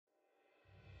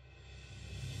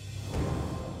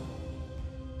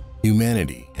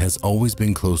Humanity has always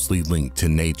been closely linked to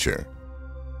nature.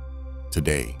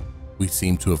 Today, we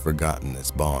seem to have forgotten this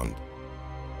bond.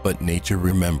 But nature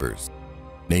remembers.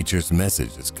 Nature's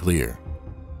message is clear.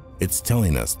 It's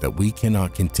telling us that we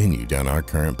cannot continue down our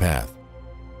current path.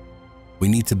 We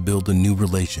need to build a new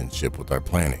relationship with our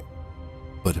planet.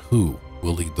 But who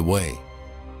will lead the way?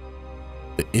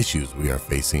 The issues we are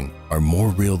facing are more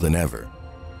real than ever,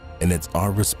 and it's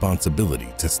our responsibility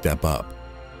to step up.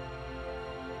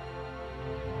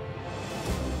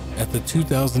 At the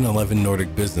 2011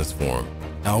 Nordic Business Forum,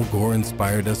 Al Gore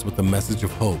inspired us with a message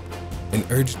of hope and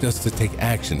urged us to take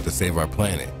action to save our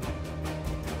planet.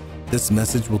 This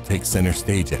message will take center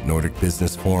stage at Nordic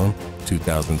Business Forum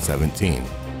 2017.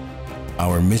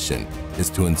 Our mission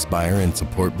is to inspire and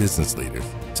support business leaders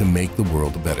to make the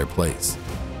world a better place.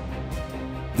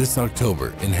 This October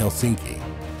in Helsinki,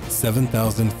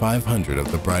 7,500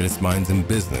 of the brightest minds in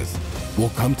business will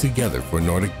come together for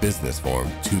Nordic Business Forum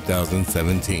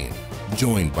 2017,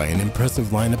 joined by an impressive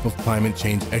lineup of climate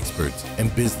change experts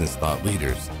and business thought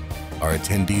leaders. Our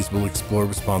attendees will explore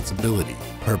responsibility,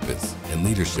 purpose, and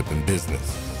leadership in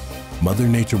business. Mother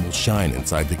Nature will shine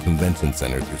inside the convention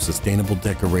center through sustainable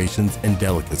decorations and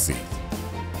delicacies.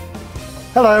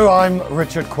 Hello, I'm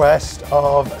Richard Quest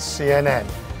of CNN.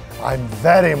 I'm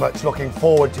very much looking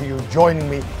forward to you joining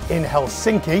me in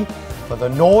Helsinki for the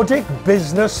Nordic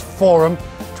Business Forum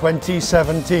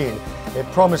 2017. It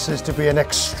promises to be an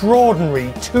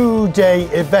extraordinary two-day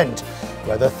event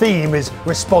where the theme is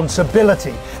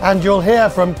responsibility, and you'll hear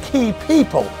from key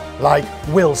people like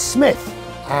Will Smith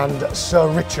and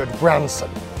Sir Richard Branson.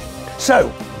 So,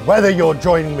 whether you're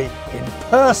joining me in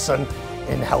person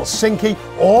in Helsinki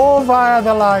or via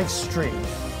the live stream,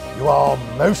 you are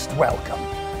most welcome,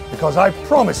 because I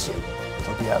promise you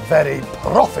it'll be a very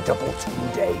profitable 2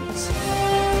 days.